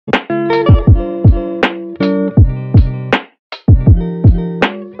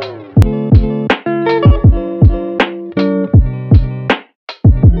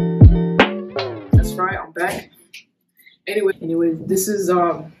This is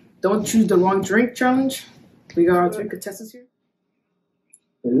don't choose the wrong drink challenge. We got our 3 contestants here.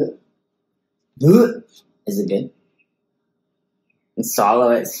 Is it good? And swallow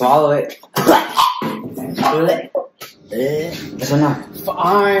it. Swallow it. This one now.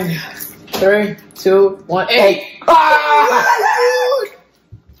 Fine. 3, 2, 1, 8.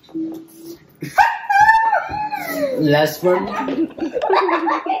 Last one.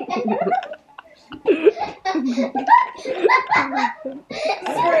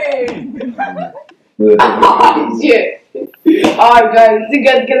 Shit. Alright guys, you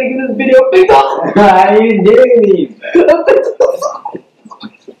guys gotta give this video a big thumbs up. How you doing?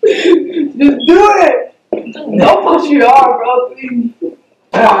 Just do it! Don't push you hard, bro, please.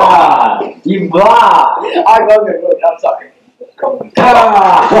 You blah! Okay, I'm sorry.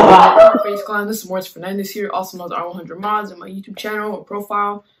 FaZe Clan, this is Morrissey Fernandez here, also known as R100Moz, in my YouTube channel or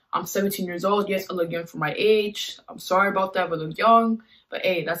profile. I'm 17 years old. Yes, I look young for my age. I'm sorry about that, but I look young. But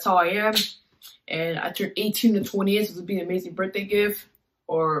hey, that's how I am. And I turned 18 to 28, so this will be an amazing birthday gift.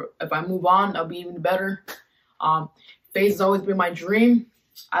 Or if I move on, that'll be even better. FaZe has always been my dream.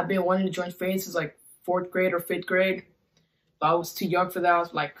 I've been wanting to join FaZe since like 4th grade or 5th grade. But I was too young for that. I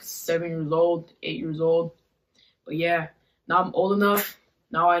was like 7 years old, 8 years old. But yeah, now I'm old enough.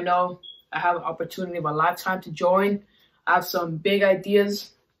 Now I know I have an opportunity of a lifetime to join. I have some big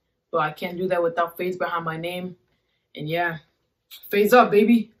ideas, but I can't do that without FaZe behind my name. And yeah, FaZe up,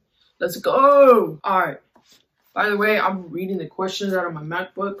 baby. Let's go. All right. By the way, I'm reading the questions out of my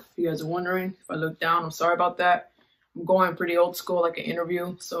MacBook. If you guys are wondering, if I look down, I'm sorry about that. I'm going pretty old school, like an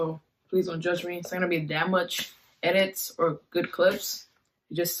interview, so please don't judge me. It's not gonna be that much edits or good clips.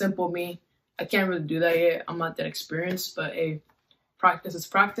 It's just simple me. I can't really do that yet. I'm not that experienced, but hey, practice is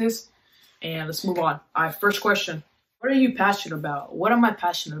practice. And let's move on. All right, first question. What are you passionate about? What am I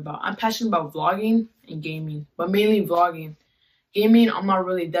passionate about? I'm passionate about vlogging and gaming, but mainly vlogging. Gaming, I'm not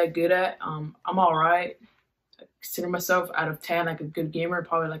really that good at. I'm all right. I consider myself out of 10 like a good gamer,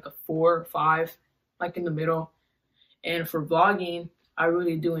 probably like a 4 or 5, like in the middle. And for vlogging, I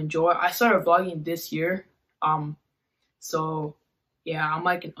really do enjoy. I started vlogging this year. So yeah, I'm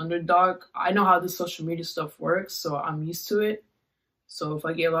like an underdog. I know how this social media stuff works, so I'm used to it. So if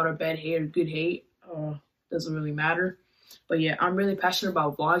I get a lot of bad hate or good hate, doesn't really matter. But yeah, I'm really passionate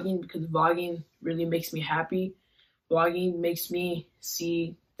about vlogging because vlogging really makes me happy. Vlogging makes me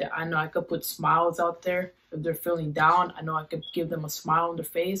see that I know I could put smiles out there. If they're feeling down, I know I could give them a smile on their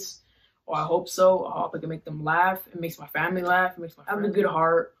face. Or I hope so. I hope I can make them laugh. It makes my family laugh. It makes my friends. I have a good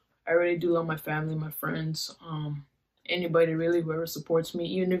heart. I really do love my family, my friends. Anybody really, whoever supports me.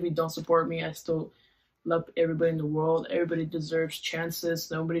 Even if you don't support me, I still love everybody in the world. Everybody deserves chances.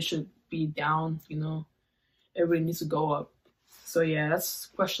 Nobody should be down, you know. Everybody needs to go up. So yeah, that's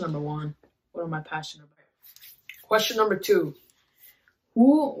question number 1. What am I passionate about? Question number 2.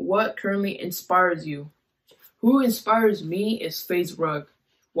 What currently inspires you? Who inspires me is FaZe Rug.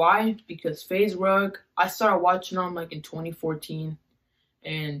 Why? Because FaZe Rug, I started watching him like in 2014,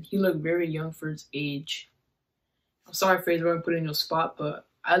 and he looked very young for his age. I'm sorry, FaZe Rug, put in your spot, but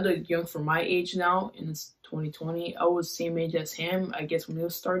I look young for my age now, and it's 2020. I was the same age as him, I guess, when he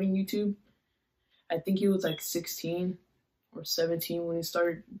was starting YouTube. I think he was like 16 or 17 when he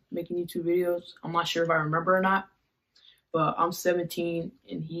started making YouTube videos. I'm not sure if I remember or not, but I'm 17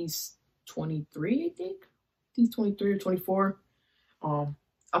 and he's 23, I think. He's 23 or 24. I'm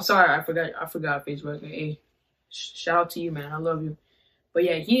sorry, I forgot Facebook. Hey, shout out to you, man. I love you. But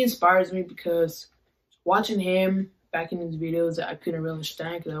yeah, he inspires me because watching him back in his videos, I couldn't really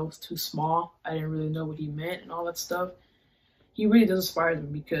understand because I was too small. I didn't really know what he meant and all that stuff. He really does inspire me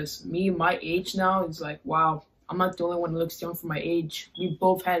because me, my age now, is like, wow, I'm not the only one that looks young for my age. We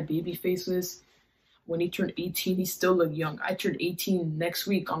both had baby faces. When he turned 18, he still looked young. I turned 18 next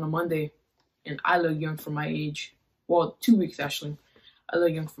week on a Monday, and I look young for my age. Well, 2 weeks actually. I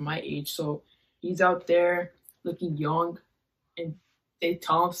look young for my age. So he's out there looking young, and they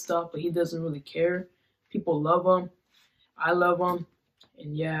tell him stuff, but he doesn't really care. People love him. I love him.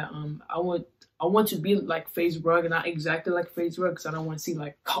 And yeah, I want to be like FaZe Rug, and not exactly like FaZe Rug, because I don't want to see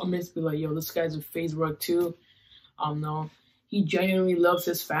like comments be like, yo, this guy's a FaZe Rug too. No. He genuinely loves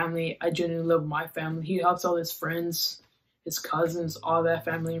his family. I genuinely love my family. He helps all his friends, his cousins, all that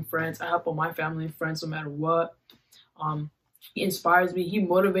family and friends. I help all my family and friends no matter what. He inspires me. He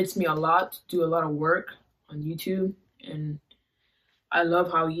motivates me a lot to do a lot of work on YouTube. And I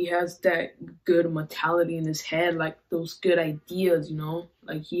love how he has that good mentality in his head, like those good ideas, you know?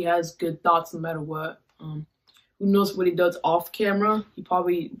 Like he has good thoughts no matter what. Who knows what he does off camera? He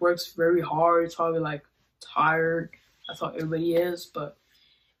probably works very hard. He's probably like tired. That's how everybody is. But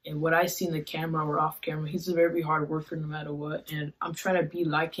And what I see in the camera or off camera, he's a very hard worker no matter what. And I'm trying to be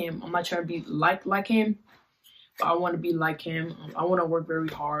like him. I'm not trying to be like him, but I want to be like him. I want to work very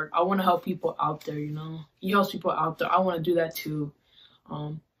hard. I want to help people out there, you know. He helps people out there. I want to do that too.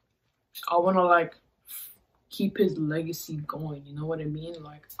 I want to like keep his legacy going, you know what I mean?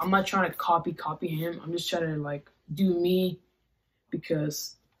 Like, I'm not trying to copy him. I'm just trying to like do me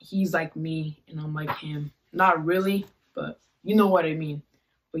because he's like me and I'm like him. Not really, but you know what I mean.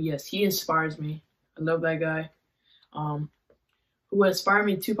 But yes, he inspires me. I love that guy. Who inspired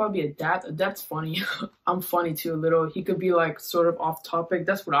me too, probably Adapt. Adapt's funny. I'm funny too a little. He could be like sort of off topic.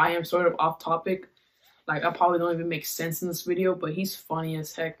 That's what I am, sort of off topic. Like, I probably don't even make sense in this video, but he's funny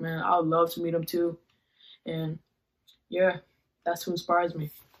as heck, man. I would love to meet him too. And yeah, that's who inspires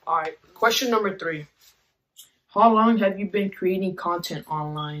me. All right, question number 3. How long have you been creating content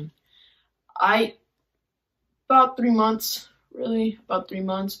online? About 3 months, really, about 3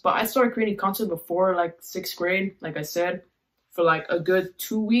 months. But I started creating content before like 6th grade, like I said, for like a good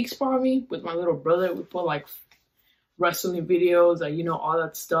 2 weeks probably with my little brother. We put like wrestling videos, like, you know, all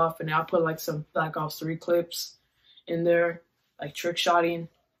that stuff. And I put like some Black Ops 3 clips in there, like trick shotting.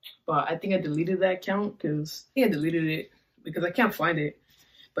 But I think I deleted that account because I deleted it because I can't find it.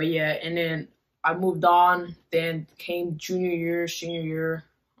 But yeah, and then I moved on. Then came junior year, senior year.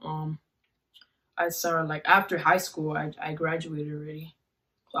 I started like after high school. I graduated already.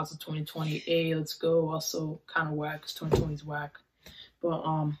 Class of 2020. Hey, let's go. Also kind of whack because 2020 is whack. But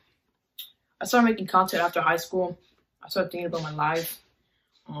I started making content after high school. I started thinking about my life.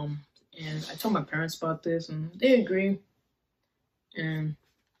 And I told my parents about this, and they agree. And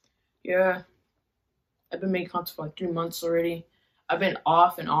yeah, I've been making content for like 3 months already. I've been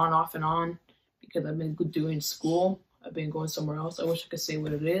off and on because I've been doing school. I've been going somewhere else. I wish I could say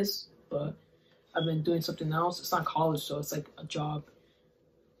what it is, but I've been doing something else. It's not college, so it's like a job.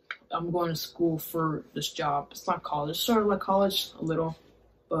 I'm going to school for this job. It's not college. It's sort of like college a little,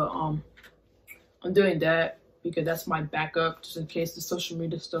 but I'm doing that because that's my backup just in case the social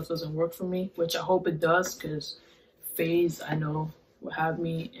media stuff doesn't work for me, which I hope it does because FaZe, I know, will have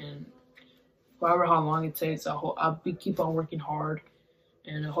me, and however how long it takes, I'll keep on working hard,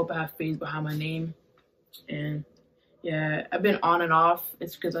 and I hope I have FaZe behind my name. And yeah, I've been on and off.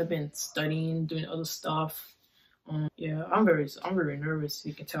 It's because I've been studying, doing other stuff. Yeah, I'm very nervous,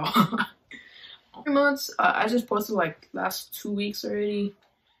 you can tell. 3 months, I just posted like last 2 weeks already.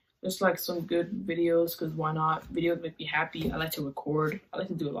 Just like some good videos, because why not? Videos make me happy. I like to record. I like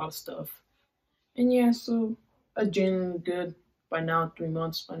to do a lot of stuff. And yeah, so I'm genuinely good by now, 3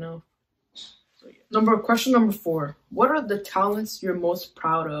 months by now. So yeah. Question number 4. What are the talents you're most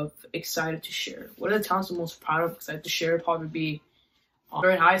proud of, excited to share? What are the talents I'm most proud of, excited to share? Probably be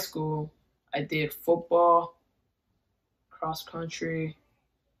during high school, I did football, cross country,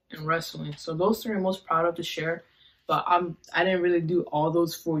 and wrestling. So those 3 I'm most proud of to share. But I didn't really do all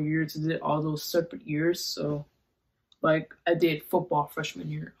those 4 years. I did all those separate years. So like I did football freshman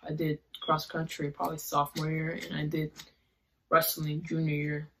year. I did cross country probably sophomore year, and I did wrestling junior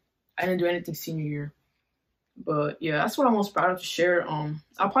year. I didn't do anything senior year. But yeah, that's what I'm most proud of to share.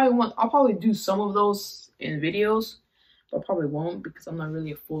 I'll probably do some of those in videos, but I probably won't because I'm not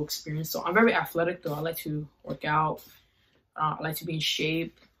really a full experience. So I'm very athletic though. I like to work out. I like to be in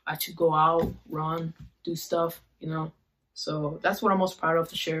shape. I like to go out, run, do stuff, you know. So that's what I'm most proud of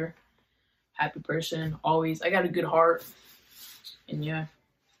to share. Happy person, always. I got a good heart. And yeah,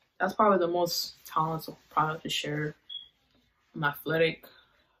 that's probably the most talents I'm proud of to share. I'm athletic,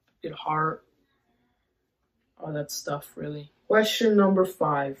 good heart, all that stuff, really. Question number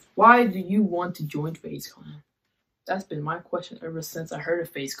 5. Why do you want to join FaZe Clan? That's been my question ever since I heard of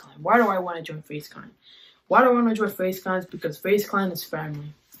FaZe Clan. Why do I want to join FaZe Clan? Why do I want to join FaZe Clan? It's because FaZe Clan is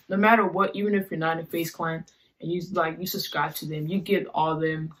family. No matter what, even if you're not in FaZe Clan and you subscribe to them, you give all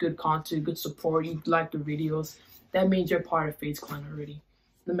them good content, good support, you like the videos, that means you're part of FaZe Clan already.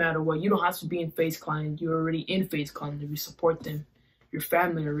 No matter what, you don't have to be in FaZe Clan. You're already in FaZe Clan if you support them. Your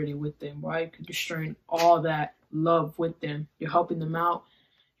family already with them, right? Because you're sharing all that love with them. You're helping them out.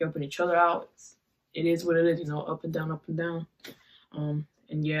 You're helping each other out. It is what it is, you know, up and down, up and down.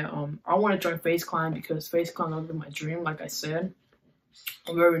 And yeah, I want to join FaZe Clan because FaZe Clan has been my dream, like I said.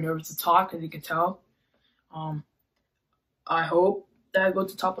 I'm very nervous to talk, as you can tell. I hope that I go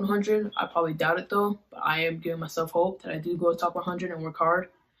to top 100. I probably doubt it though, but I am giving myself hope that I do go to top 100 and work hard.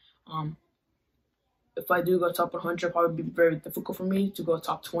 If I do go top 100, it'll probably be very difficult for me to go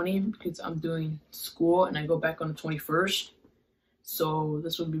top 20 because I'm doing school and I go back on the 21st. So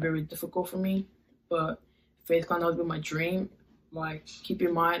this would be very difficult for me. But FaZe Clan has been my dream. Like, keep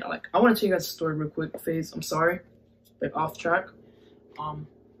in mind, like, I want to tell you guys a story real quick, FaZe. I'm sorry, like off track.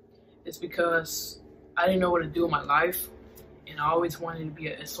 is because I didn't know what to do in my life, and I always wanted to be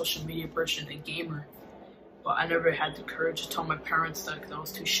a social media person, a gamer, but I never had the courage to tell my parents that because I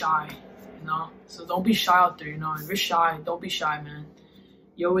was too shy, you know? So don't be shy out there, you know? If you're shy, don't be shy, man.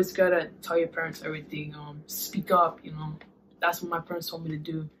 You always gotta tell your parents everything, speak up, you know? That's what my parents told me to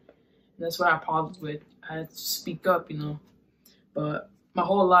do. And that's what I had problems with. I had to speak up, you know? But my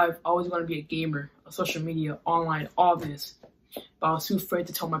whole life, I always wanted to be a gamer, a social media, online, all this. But I was too afraid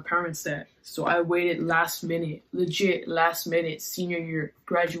to tell my parents that. So I waited last minute, legit last minute, senior year,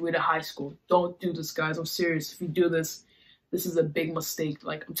 graduated high school. Don't do this, guys. I'm serious. If you do this, this is a big mistake.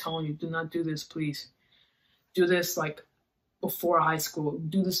 Like, I'm telling you, do not do this, please. Do this, like, before high school.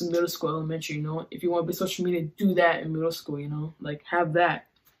 Do this in middle school, elementary, you know? If you want to be social media, do that in middle school, you know? Like, have that.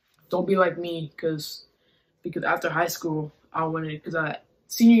 Don't be like me, because after high school, I wanted,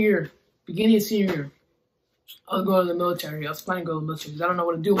 senior year, beginning of senior year, I was going to the military. I was planning to go to the military because I don't know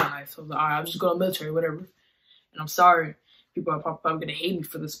what to do in my life. So I was like, all right, I'll just go to the military, whatever. And I'm sorry, people are probably going to hate me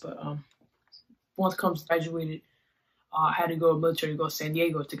for this, but once I graduated, I had to go to the military, go to San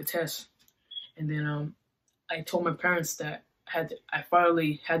Diego, take a test. And then I told my parents that I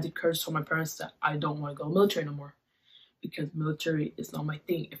finally had the courage to tell my parents that I don't want to go to the military no more because military is not my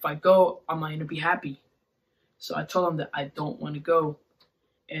thing. If I go, I'm not going to be happy. So I told them that I don't want to go.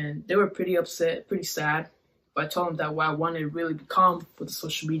 And they were pretty upset, pretty sad. But I told them that what I wanted to really become was a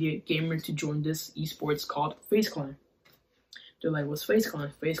social media gamer to join this esports called FaZe Clan. They're like, what's FaZe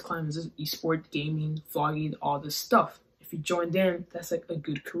Clan? FaZe Clan is this esport, gaming, vlogging, all this stuff. If you join them, that's like a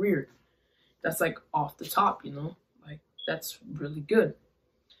good career. That's like off the top, you know? Like, that's really good.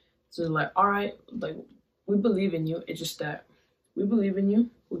 So they're like, all right, like, we believe in you. It's just that we believe in you.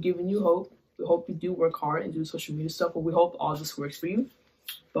 We're giving you hope. We hope you do work hard and do social media stuff, but we hope all this works for you.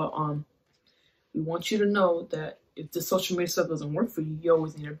 But we want you to know that if the social media stuff doesn't work for you, you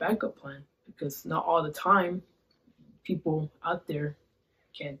always need a backup plan because not all the time people out there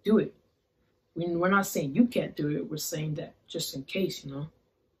can't do it. We're not saying you can't do it. We're saying that just in case, you know.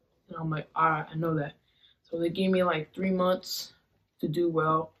 And I'm like, all right, I know that. So they gave me like 3 months to do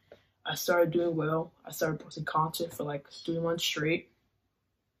well. I started doing well. I started posting content for like 3 months straight.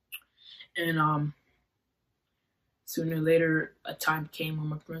 And sooner or later, a time came when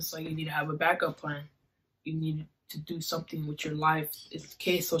my parents like, you need to have a backup plan. You need to do something with your life in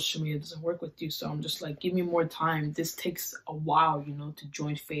case social media doesn't work with you. So I'm just like, give me more time. This takes a while, you know, to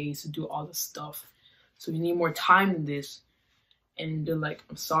join FaZe, to do all this stuff. So you need more time in this. And they're like,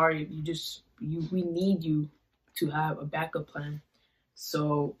 I'm sorry, we need you to have a backup plan.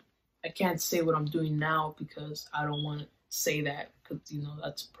 So I can't say what I'm doing now because I don't want to say that because, you know,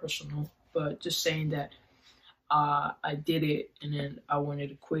 that's personal. But just saying that I did it and then I wanted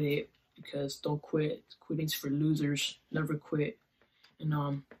to quit it because don't quit. Quitting's for losers. Never quit. And I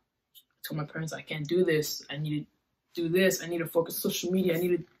told my parents I can't do this. I need to do this. I need to focus on social media. I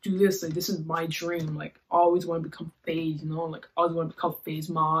need to do this. Like, this is my dream. Like, I always want to become FaZe, you know? Like, I always want to become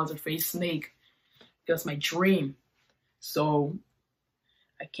FaZeMoz or FaZe Snake. That's my dream. So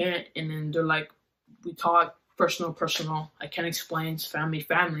I can't. And then they're like, we talk personal. I can't explain. It's family.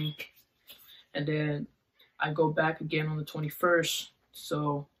 And then I go back again on the 21st.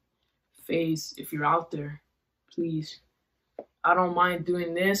 So FaZe, if you're out there, please, I don't mind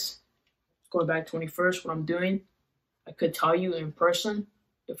doing this. Going back 21st, what I'm doing. I could tell you in person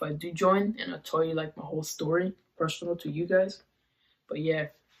if I do join, and I'll tell you like my whole story, personal to you guys. But yeah,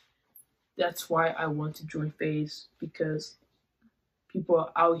 that's why I want to join FaZe, because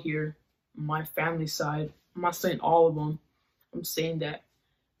people out here, my family side, I'm not saying all of them, I'm saying that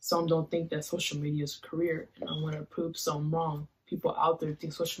some don't think that social media is a career, and I want to prove some wrong. People out there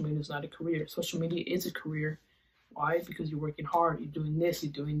think social media is not a career. Social media is a career. Why? Because you're working hard, you're doing this,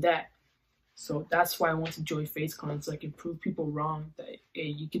 you're doing that. So that's why I want to join FaZe Clan, so I can prove people wrong that, hey,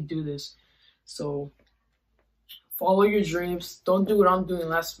 you can do this. So follow your dreams. Don't do what I'm doing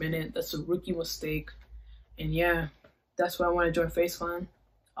last minute. That's a rookie mistake. And yeah, that's why I want to join FaZe Clan.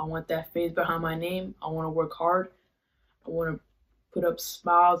 I want that FaZe behind my name. I want to work hard. I want to put up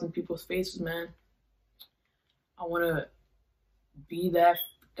smiles in people's faces, man. I want to be that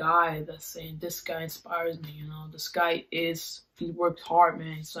guy that's saying, this guy inspires me, you know. This guy he worked hard,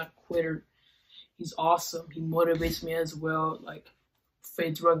 man. He's not a quitter. He's awesome. He motivates me as well. Like,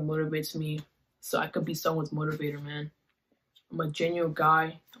 FaZe Rug motivates me. So I could be someone's motivator, man. I'm a genuine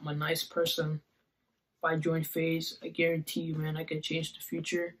guy. I'm a nice person. If I join FaZe, I guarantee you, man, I can change the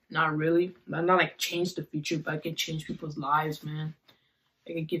future. Not really. Not like change the future, but I can change people's lives, man.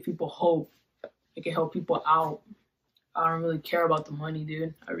 I can give people hope. I can help people out. I don't really care about the money,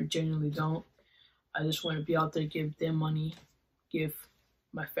 dude. I genuinely don't. I just want to be out there, give them money, give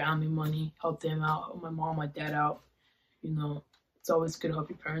my family money, help them out, help my mom, my dad out. You know, it's always good to help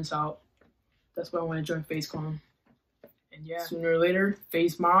your parents out. That's why I want to join FaZe Clan. And yeah, sooner or later,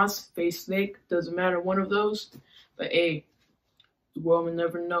 FaZeMoz, FaZe Snake, doesn't matter, one of those. But hey, the world will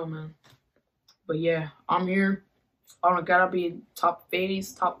never know, man. But yeah, I'm here. I don't gotta be top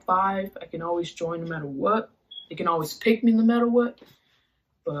FaZe, top 5. I can always join no matter what. They can always pick me no matter what.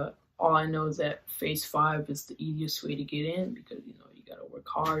 But all I know is that FaZe 5 is the easiest way to get in because, you know, you gotta work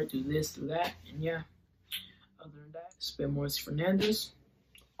hard, do this, do that. And yeah, other than that, it's been Morrissey Fernandez,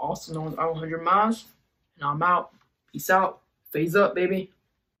 also known as R100Moz, and I'm out. Peace out. FaZe up, baby.